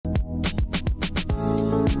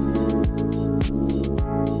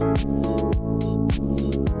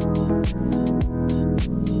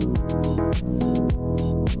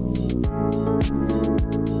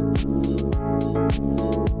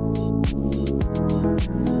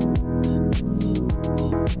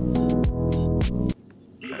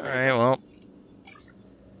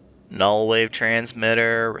Null wave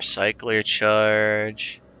transmitter, recycler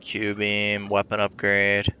charge, Q-beam, weapon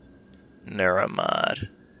upgrade, neuromod.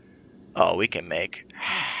 Oh, we can make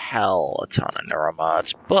hell a ton of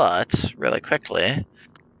neuromods, but really quickly,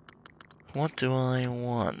 what do I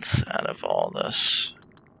want out of all this?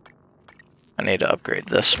 I need to upgrade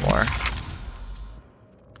this more.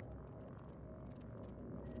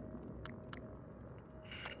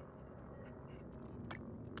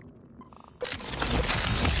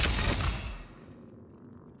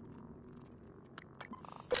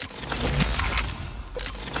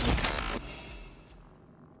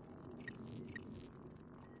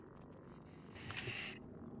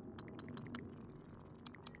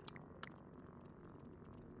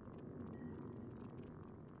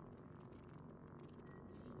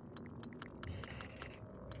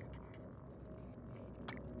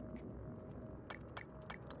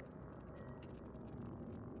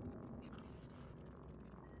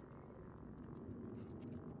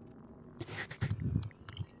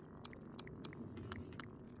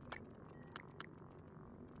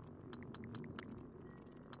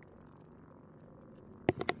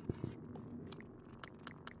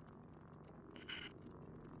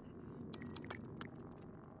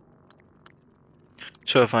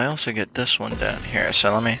 So if I also get this one down here,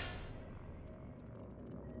 so let me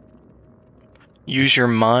use your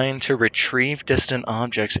mind to retrieve distant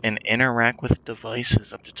objects and interact with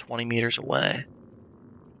devices up to 20 meters away.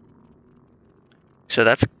 So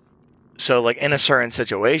that's, so like in a certain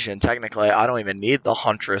situation, technically I don't even need the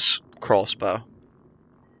Huntress crossbow.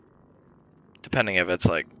 Depending if it's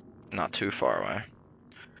like not too far away.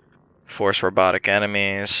 Force robotic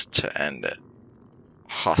enemies to end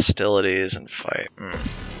hostilities and fight.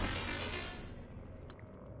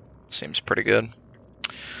 Seems pretty good.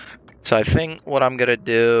 So I think what I'm gonna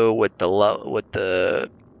do with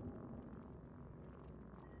the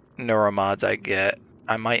neuromods I get,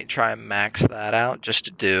 I might try and max that out just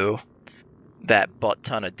to do that butt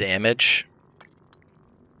ton of damage,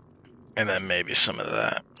 and then maybe some of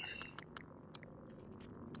that.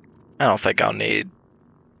 I don't think I'll need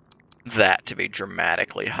that to be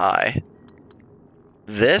dramatically high.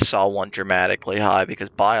 This I'll want dramatically high because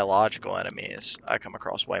biological enemies I come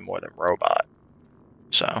across way more than robot.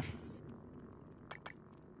 So.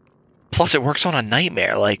 Plus it works on a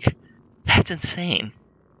nightmare, like, that's insane.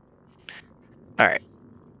 Alright.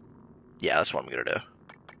 Yeah, that's what I'm gonna do.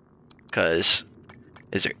 Because,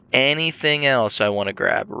 is there anything else I want to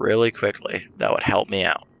grab really quickly that would help me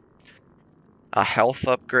out? A health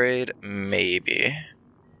upgrade? Maybe.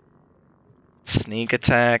 Sneak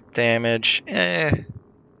attack damage?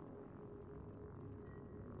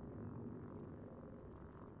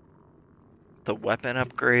 The weapon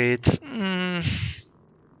upgrades?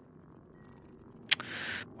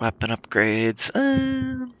 Weapon upgrades?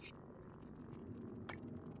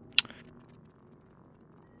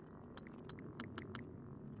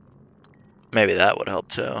 Maybe that would help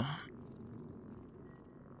too.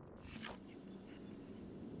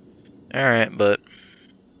 Alright, but...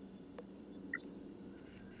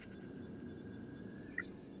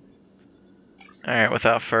 Alright,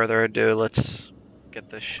 without further ado, let's get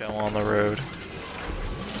this show on the road.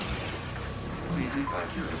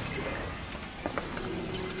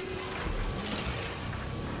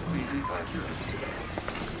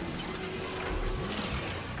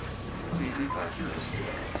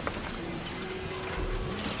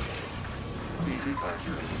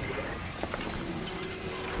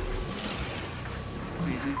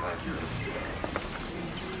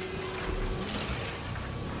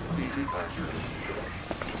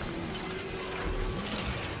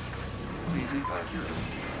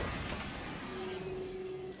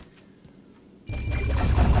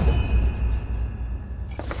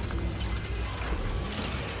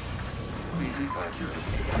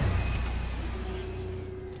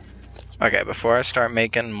 Okay, before I start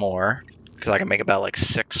making more, because I can make about like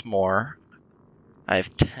 6 more, I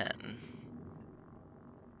have 10.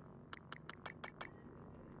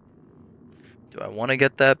 Do I want to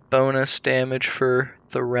get that bonus damage for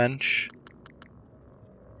the wrench?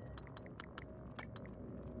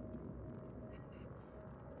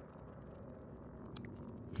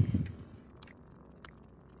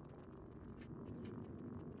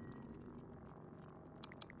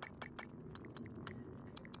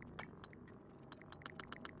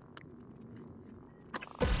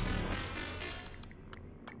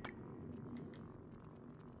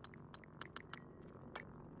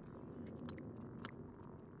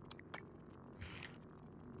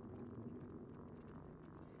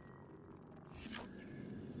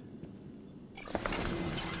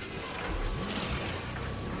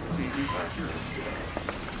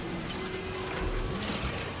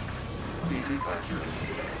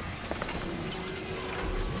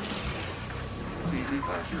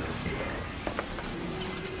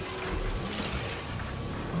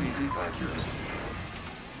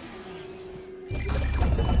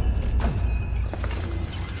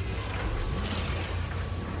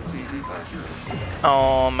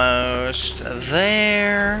 Almost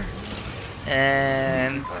there.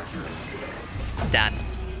 And done.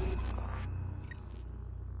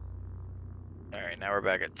 Alright, now we're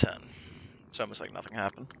back at 10. It's almost like nothing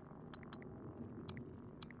happened.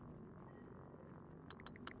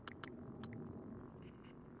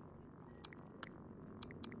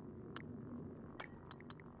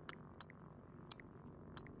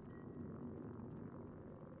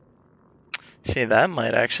 See, that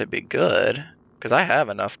might actually be good, because I have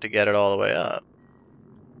enough to get it all the way up.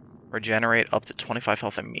 Regenerate up to 25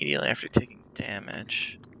 health immediately after taking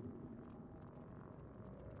damage.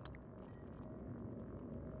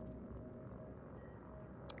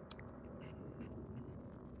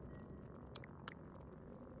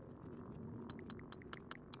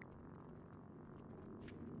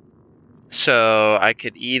 So I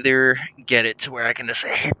could either get it to where I can just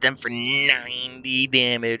hit them for 90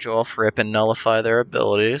 damage off rip and nullify their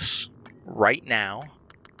abilities right now,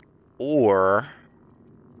 or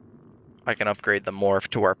I can upgrade the morph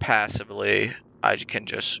to where passively I can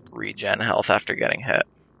just regen health after getting hit.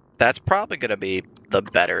 That's probably going to be the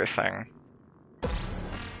better thing.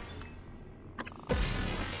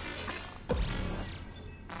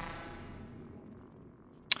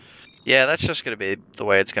 Yeah, that's just going to be the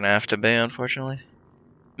way it's going to have to be, unfortunately.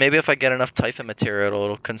 Maybe if I get enough Typhon material,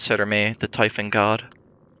 it'll consider me the Typhon god.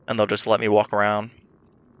 And they'll just let me walk around.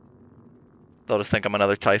 They'll just think I'm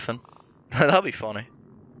another Typhon. That'll be funny.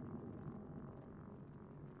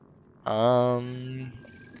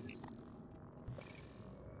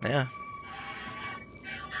 Yeah.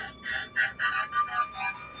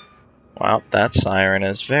 Wow, that siren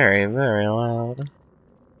is very, very loud.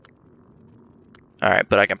 Alright,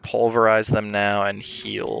 but I can pulverize them now and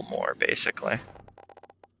heal more, basically.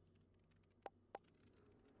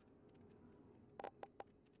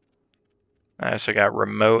 I also got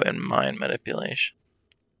remote and mind manipulation.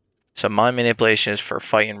 So mind manipulation is for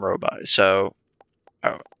fighting robots. So,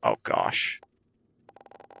 oh gosh.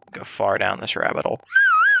 Go far down this rabbit hole.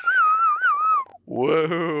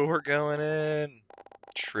 Whoa, we're going in.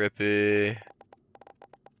 Trippy.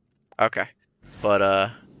 Okay.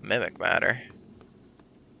 But, mimic matter.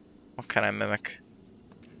 What can I mimic?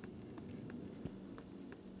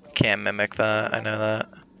 Can't mimic that, I know that.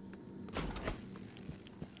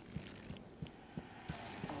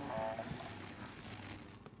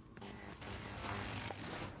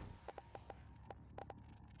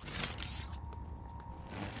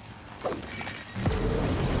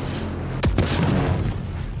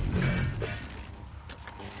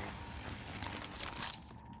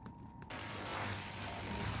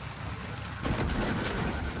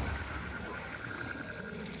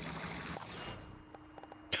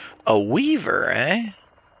 A weaver, eh?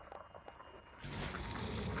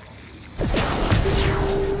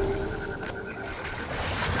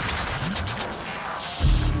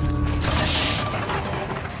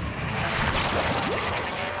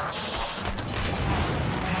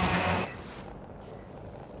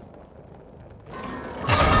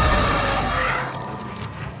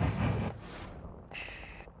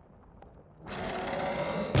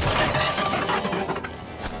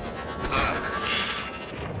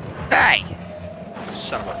 Hey!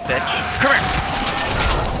 Son of a bitch. Come here!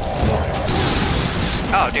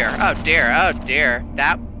 Oh dear, oh dear, oh dear.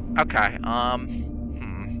 That, okay,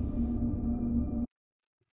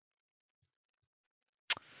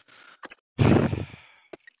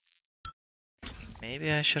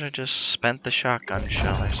 Maybe I should have just spent the shotgun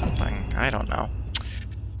shell or something. I don't know.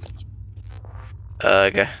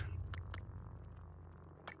 Ugh.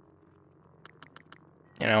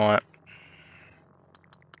 You know what?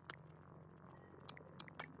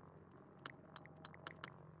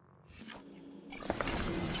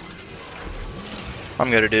 I'm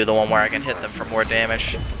gonna do the one where I can hit them for more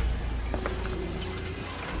damage.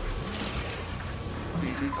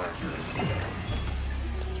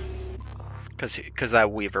 Cause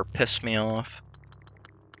that weaver pissed me off.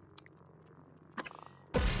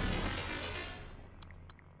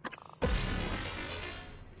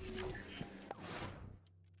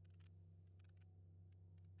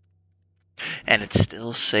 And it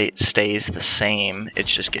still stays the same. It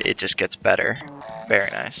just gets better. Very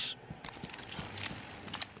nice.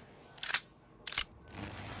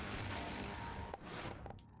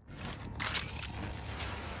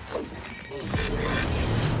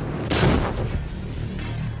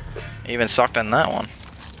 Even sucked in that one.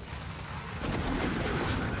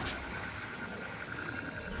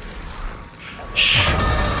 Shh.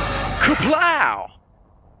 Kaplow!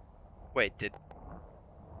 Wait, did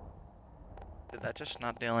that just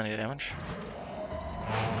not deal any damage?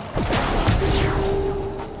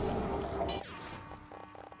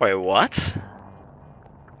 Wait, what?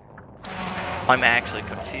 I'm actually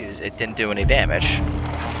confused. It didn't do any damage.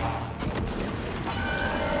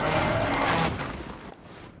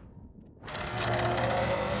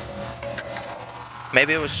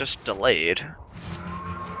 Maybe it was just delayed.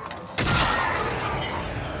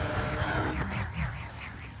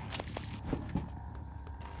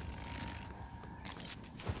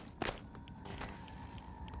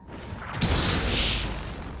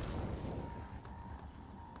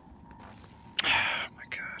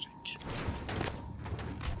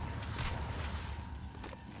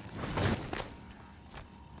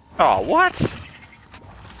 Oh, what?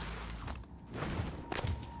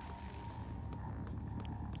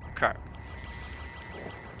 Okay.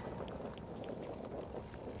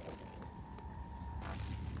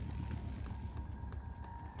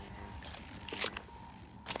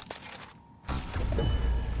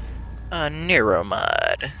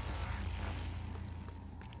 Neuromod.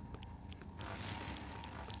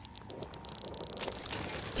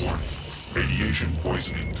 Radiation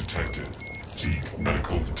poisoning detected. Seek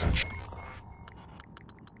medical attention.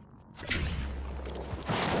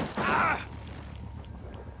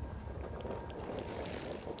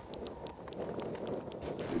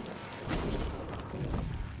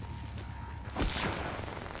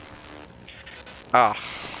 Oh.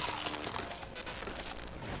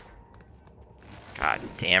 God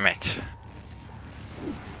damn it.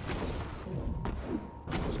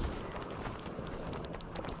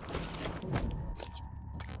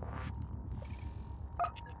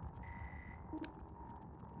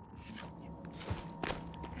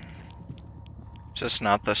 Is this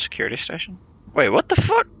not the security station? Wait, what the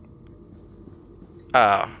fuck?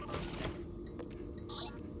 Oh.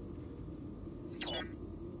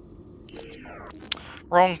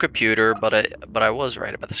 Wrong computer, but I was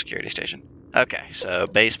right about the security station. Okay, so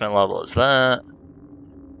basement level is that.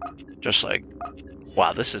 Just like,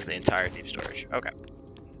 wow, this is the entire deep storage. Okay.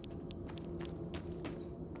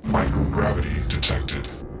 Microgravity detected.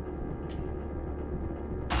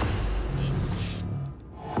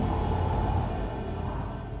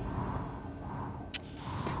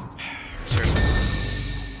 Seriously.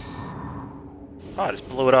 Oh, I just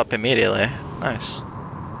blew it up immediately. Nice.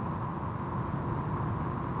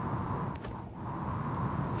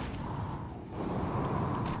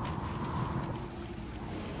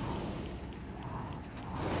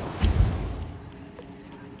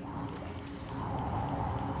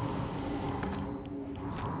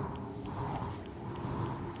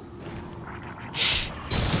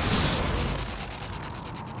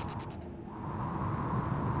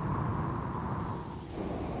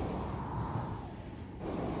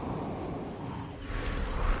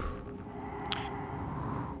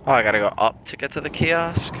 Oh, I gotta go up to get to the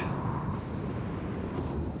kiosk?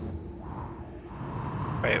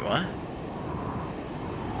 Wait, what?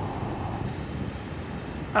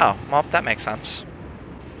 Oh, well, that makes sense.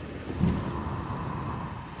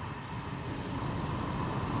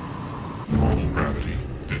 Normal gravity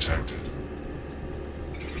detected.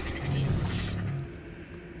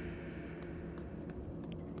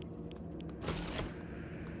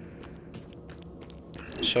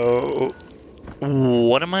 So,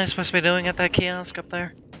 what am I supposed to be doing at that kiosk up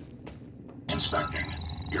there? Inspecting.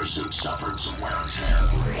 Your suit suffered some wear and tear.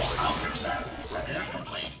 I'll fix that. Repair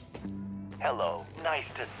complete. Hello. Nice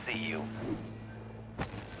to see you.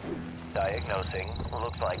 Diagnosing.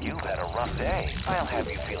 Looks like you've had a rough day. I'll have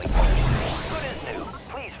you feeling better. Good as new.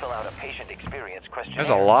 Please fill out a patient experience questionnaire.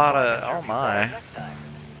 There's a lot of, oh my.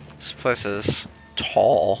 This place is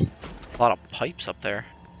tall. A lot of pipes up there.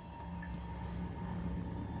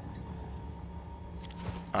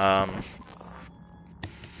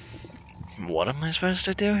 What am I supposed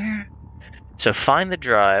to do here? So find the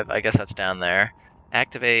drive, I guess that's down there.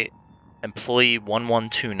 Activate employee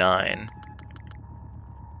 1129.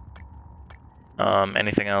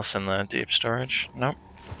 Anything else in the deep storage? Nope.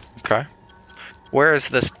 Okay. Where is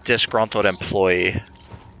this disgruntled employee?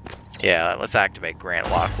 Yeah, let's activate Grant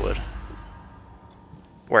Lockwood.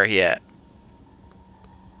 Where he at?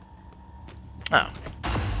 Oh.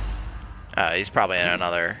 He's probably in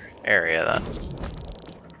another area then.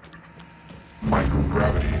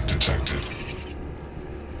 Microgravity detected.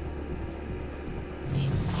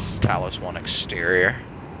 Talos 1 exterior.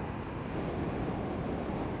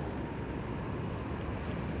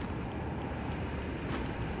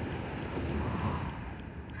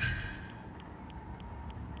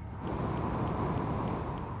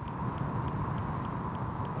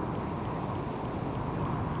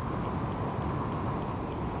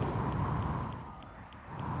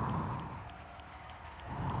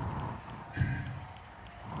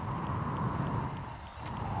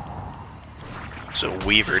 There's a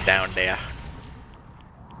weaver down there.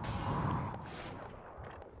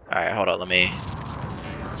 Alright, hold on, let me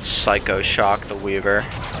psycho shock the weaver.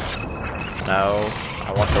 No,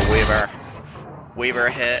 I want the weaver. Weaver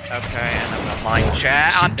hit, okay, and I'm gonna mine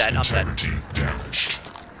chat. I'm dead, I'm dead. Damaged.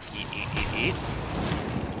 Eat.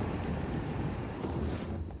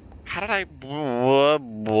 How did I... What?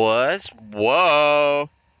 Whoa!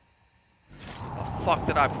 How the fuck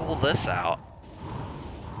did I pull this out?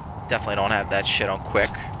 Definitely don't have that shit on quick.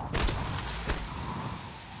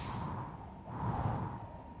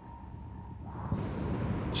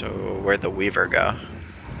 So, where'd the weaver go?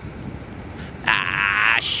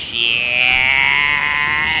 Ah, shit!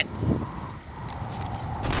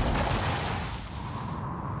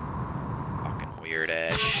 Fucking weird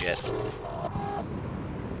ass shit.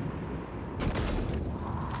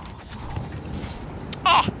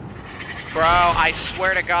 Oh! Bro, I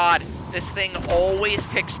swear to God, this thing always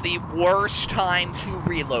picks the worst time to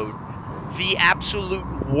reload. The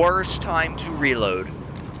absolute worst time to reload.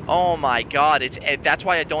 Oh my God, that's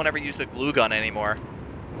why I don't ever use the glue gun anymore.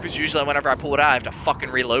 Because usually whenever I pull it out, I have to fucking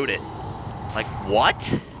reload it. Like, what?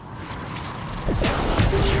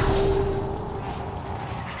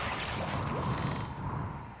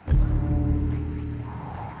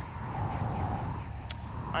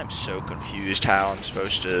 I'm so confused how I'm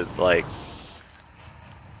supposed to, like...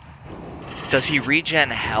 Does he regen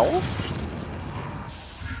health?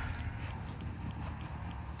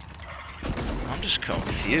 I'm just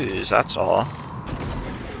confused, that's all.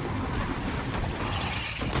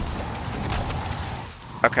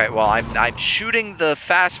 Okay, well, I'm shooting the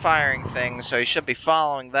fast-firing thing, so he should be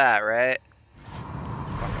following that, right?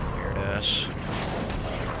 Fucking weirdos.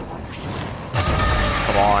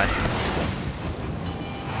 Come on.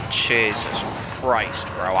 Jesus Christ,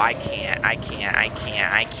 bro. I can't.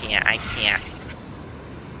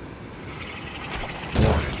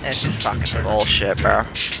 This is fucking bullshit, bro.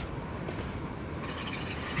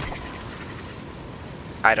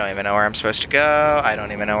 I don't even know where I'm supposed to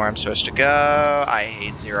go. I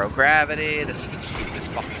hate zero gravity. This is the stupidest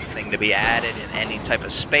fucking thing to be added in any type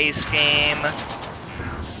of space game.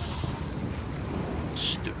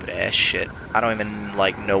 Stupid ass shit. I don't even,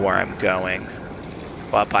 like, know where I'm going.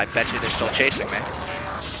 But I bet you they're still chasing me.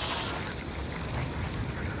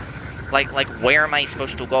 Like, where am I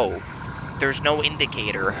supposed to go? There's no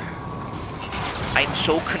indicator. I'm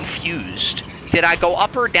so confused. Did I go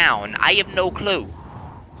up or down? I have no clue.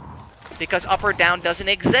 Because up or down doesn't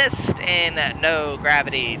exist in no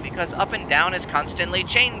gravity. Because up and down is constantly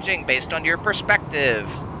changing based on your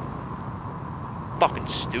perspective. Fucking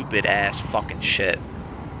stupid ass fucking shit.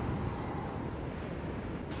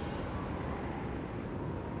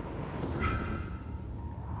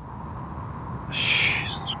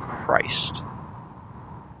 Jesus Christ.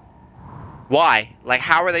 Why? Like,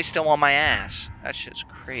 how are they still on my ass? That shit's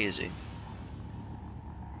crazy.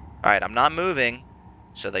 Alright, I'm not moving.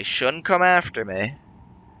 So they shouldn't come after me.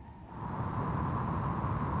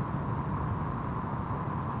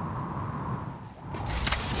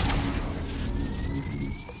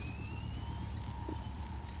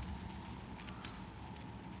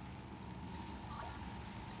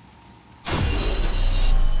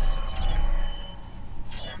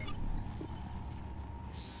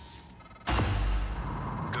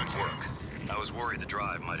 Good work. I was worried the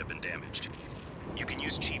drive might have been damaged. You can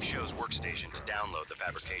use Chief Show's workstation to download the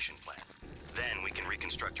fabrication plan. Then we can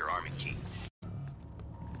reconstruct your army key.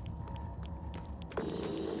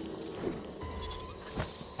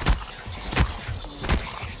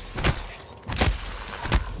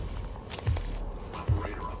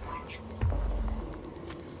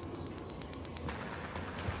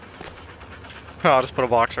 I'll just put a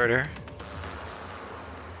box right here.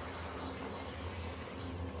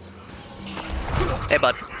 Hey,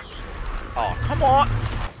 bud. Oh, come on.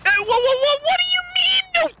 Hey, what do you mean,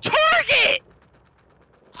 no target?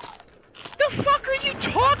 The fuck are you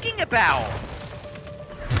talking about?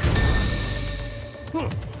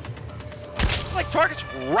 Like, target's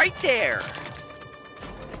right there.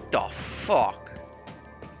 The fuck?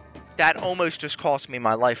 That almost just cost me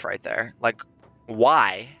my life right there. Like,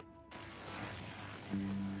 why?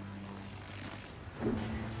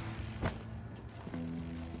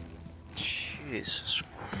 Jesus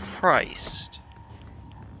Christ.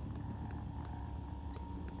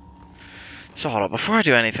 So hold on, before I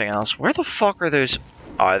do anything else, where the fuck are those...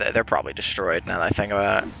 Oh, they're probably destroyed now that I think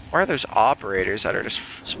about it. Where are those operators that are just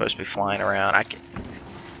supposed to be flying around?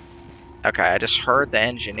 Okay, I just heard the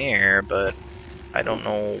engineer, but I don't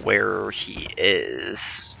know where he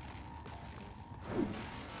is.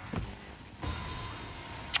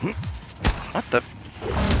 What the...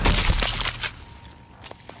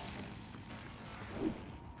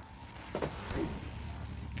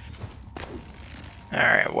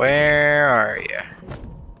 Alright, where are you?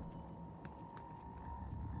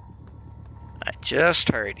 I just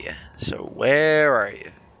heard you. So where are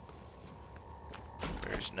you?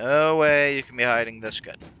 There's no way you can be hiding this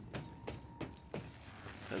good.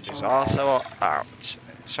 Because there's also out.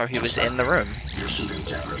 So he was in the room. Your suit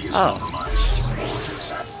integrity is Oh. compromised. Fix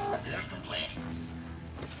that. Repair complete.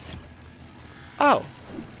 Oh.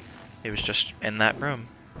 He was just in that room.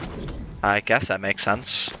 I guess that makes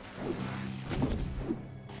sense.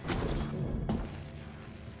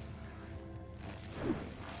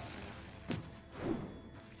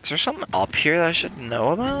 Is there something up here that I should know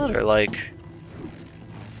about? Or like...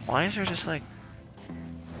 Why is there just like...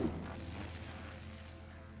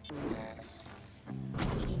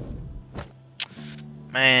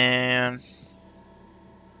 Man...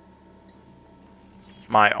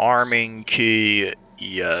 My arming key...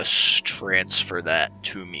 Yes, transfer that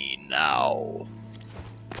to me now.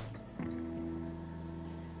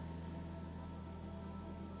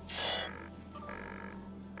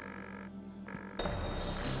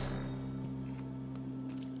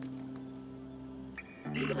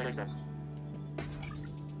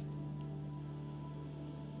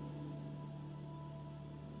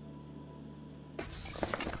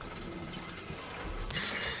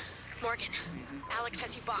 Morgan, Alex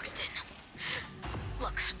has you boxed in.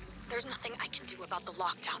 Look, there's nothing I can do about the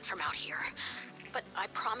lockdown from out here, but I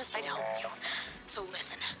promised I'd help you, so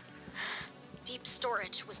listen. Deep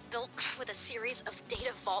storage was built with a series of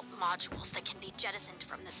data vault modules that can be jettisoned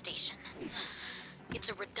from the station. It's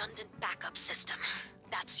a redundant backup system.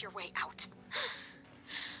 That's your way out.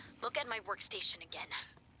 Look at my workstation again.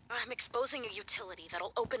 I'm exposing a utility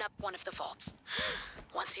that'll open up one of the vaults.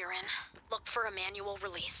 Once you're in, look for a manual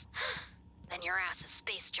release. Then your ass is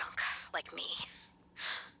space junk, like me.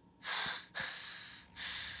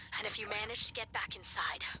 And if you manage to get back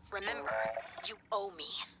inside, remember, you owe me.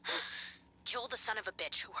 Kill the son of a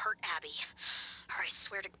bitch who hurt Abby, or I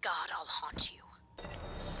swear to God I'll haunt you.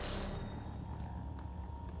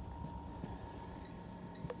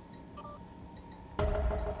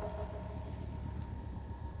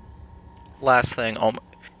 Last thing,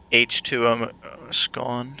 H2 is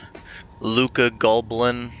gone. Luca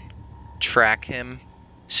Gulblin, track him.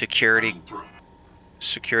 Security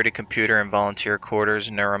computer and volunteer quarters,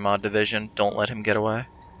 Neuromod division. Don't let him get away.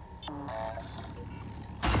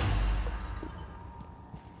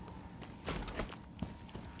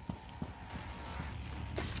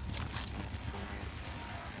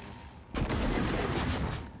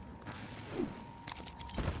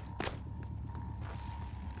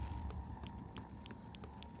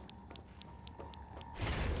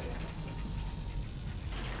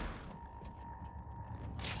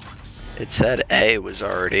 It said A was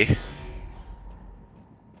already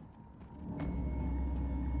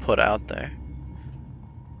put out there.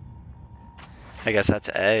 I guess that's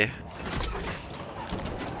A.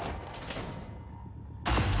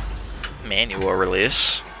 Manual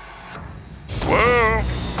release. Whoa!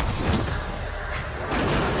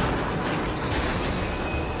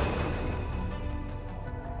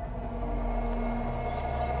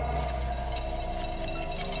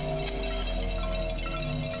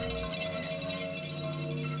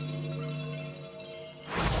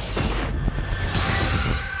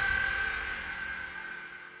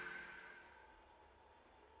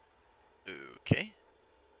 Okay.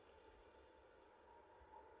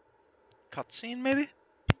 Cutscene, maybe?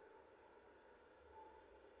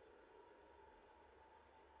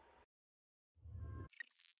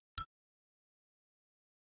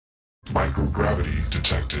 Microgravity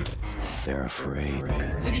detected. They're afraid.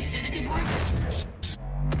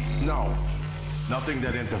 No. Nothing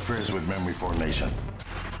that interferes with memory formation.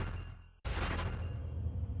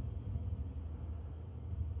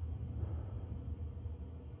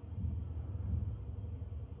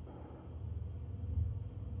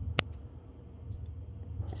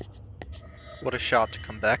 What a shot to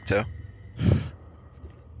come back to.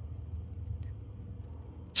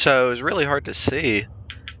 So it was really hard to see,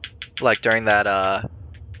 like during that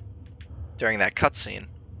cutscene,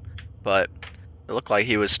 but it looked like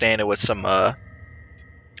he was standing with some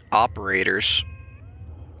operators,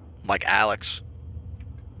 like Alex.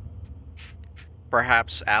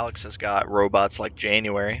 Perhaps Alex has got robots like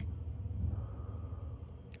January,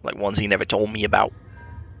 like ones he never told me about.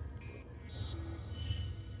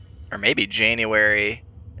 Or maybe January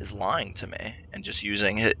is lying to me and just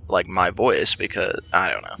using it like my voice because I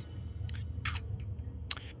don't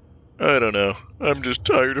know. I'm just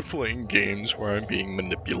tired of playing games where I'm being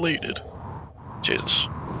manipulated. Jesus.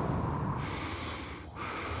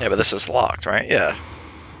 Yeah, but this is locked, right? Yeah.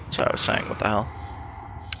 That's what I was saying. What the hell?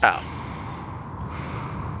 Oh.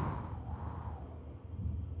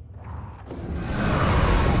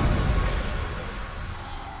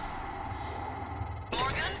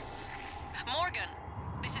 Morgan,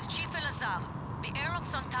 this is Chief Elazar. The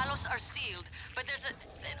airlocks on Talos are sealed, but there's an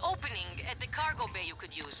opening at the cargo bay you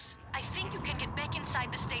could use. I think you can get back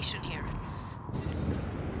inside the station here.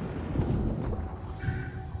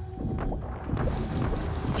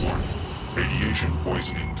 Radiation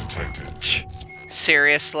poisoning detected.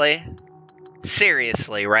 Seriously?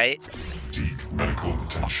 Seriously, right? Seek medical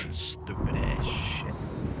attention. Stupid ass shit.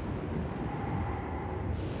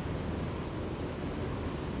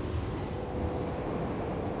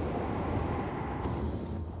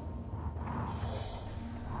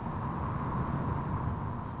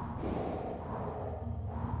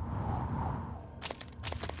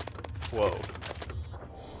 Whoa.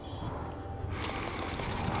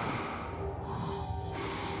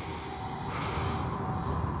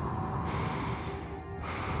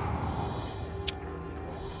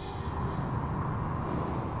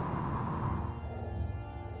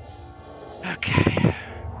 Okay.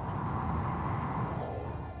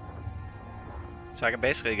 So I can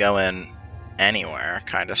basically go in anywhere,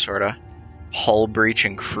 kinda, sorta. Hull breach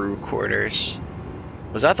and crew quarters.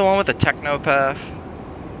 Was that the one with the technopath?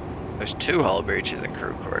 There's 2 hull breaches and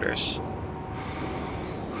crew quarters.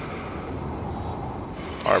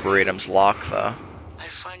 Arboretum's locked, though. I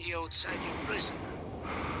find you outside your prison.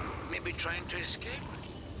 Maybe trying to escape?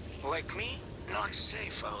 Like me? Not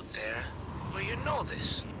safe out there. Well, you know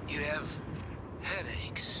this. You have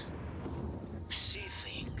headaches. See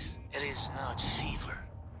things. It is not fever.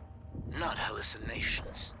 Not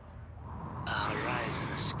hallucinations. A horizon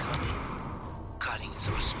is coming. Cutting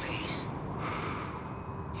through space.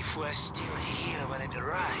 If we're still here when it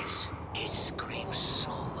arrives, it screams so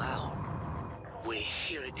loud. We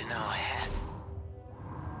hear it in our head.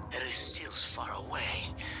 It is still far away,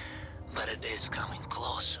 but it is coming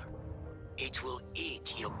closer. It will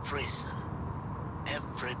eat your prison,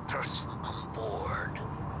 every person on board,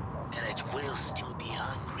 and it will still be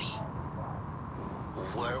hungry.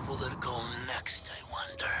 Where will it go next, I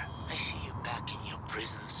wonder? I see you back in your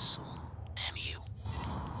prison soon, MU.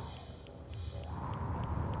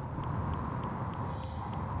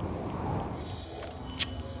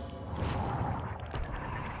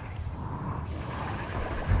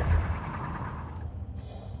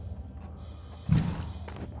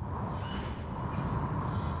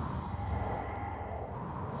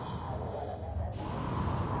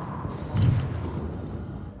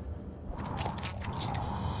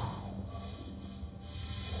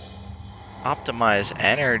 Optimize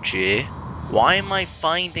energy. Why am I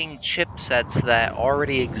finding chipsets that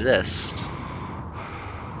already exist?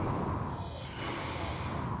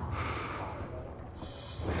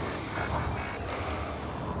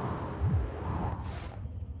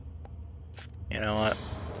 You know what?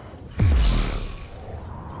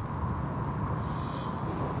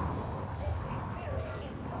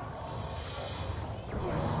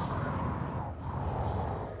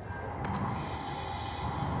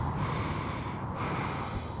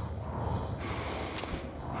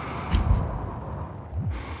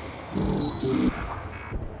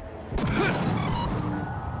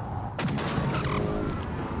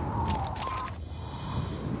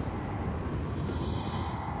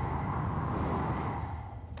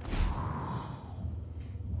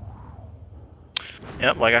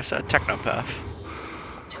 Yep, like I said, technopath.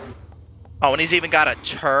 Oh, and he's even got a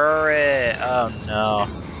turret. Oh no.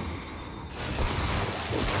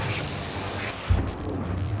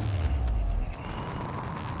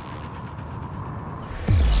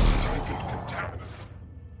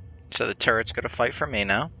 So the turret's gonna fight for me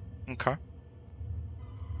now. Okay.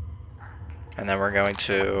 And then we're going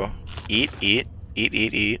to eat.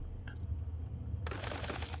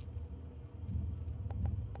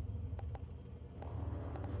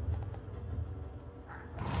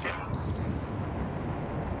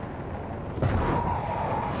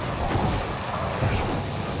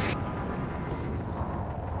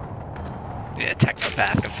 Yeah,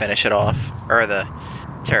 technopath can finish it off. Or the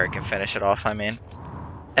turret can finish it off, I mean.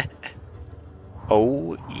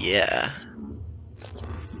 Oh, yeah.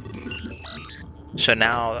 So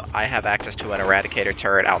now I have access to an Eradicator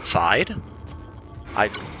turret outside.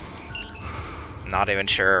 I'm not even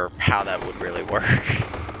sure how that would really work.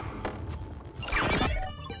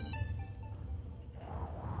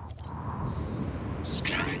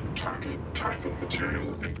 Scanning target Typhon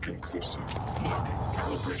material inconclusive. Blocking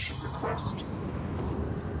calibration request.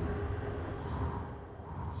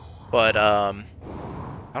 But, I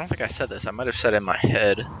don't think I said this. I might have said it in my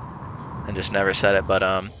head and just never said it, but,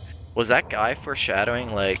 was that guy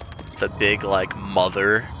foreshadowing, like, the big, like,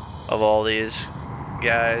 mother of all these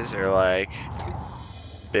guys? Or, like,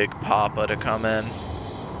 Big Papa to come in?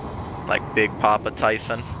 Like, Big Papa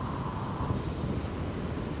Typhon?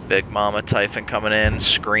 Big Mama Typhon coming in,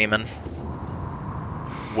 screaming.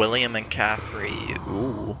 William and Catherine.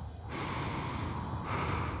 Ooh.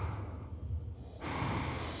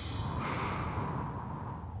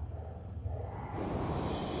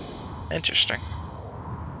 Interesting.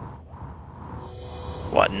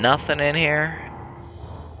 What, nothing in here?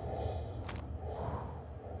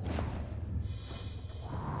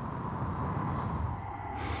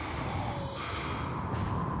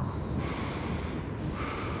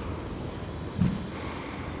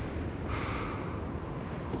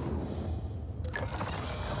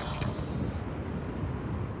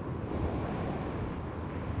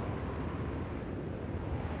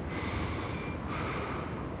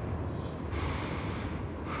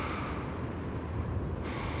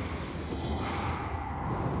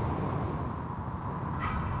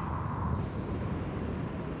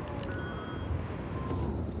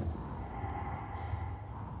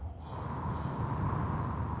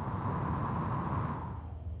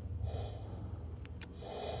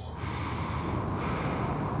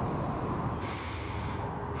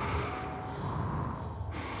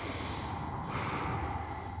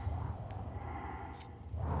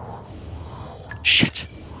 Shit.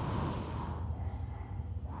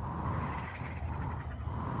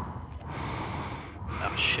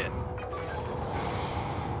 Oh shit.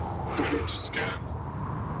 Better to scan.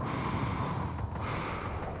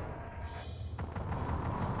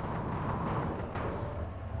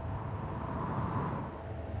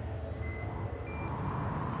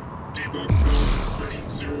 Debug mode version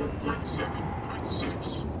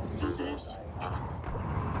 0.7.6 verbose on.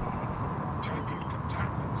 Typhon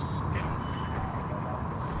containment failed.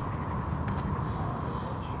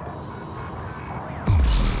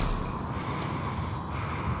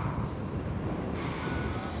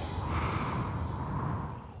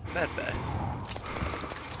 Medbay.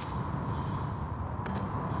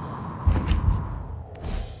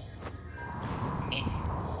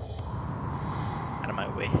 Out of my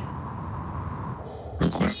way.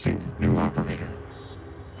 Requesting new operator.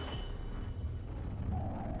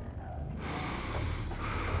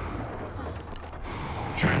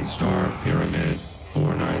 TranStar Pyramid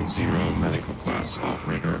 490 medical class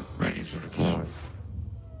operator ready to deploy.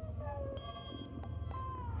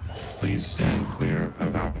 Please stand clear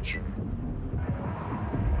of aperture.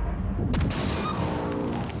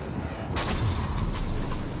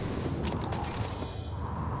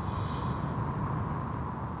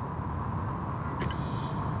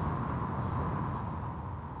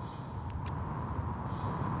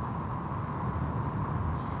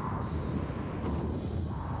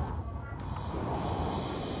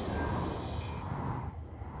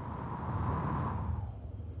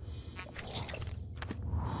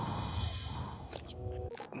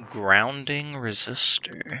 Grounding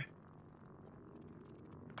resistor.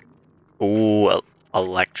 Ooh,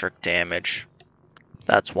 electric damage.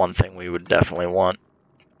 That's one thing we would definitely want.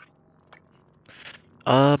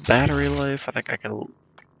 Battery life. I think I can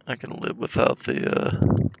live without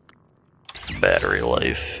the battery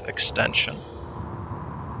life extension.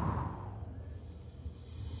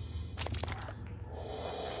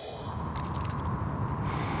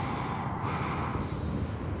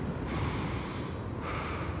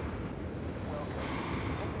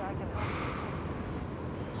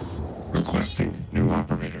 Requesting new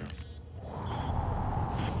operator.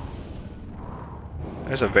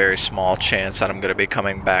 There's a very small chance that I'm going to be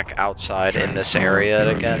coming back outside in this area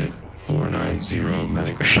again. 490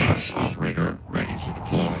 medical class operator ready to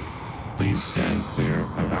deploy. Please stand clear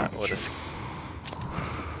of aperture.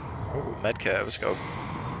 Ooh, medcavs go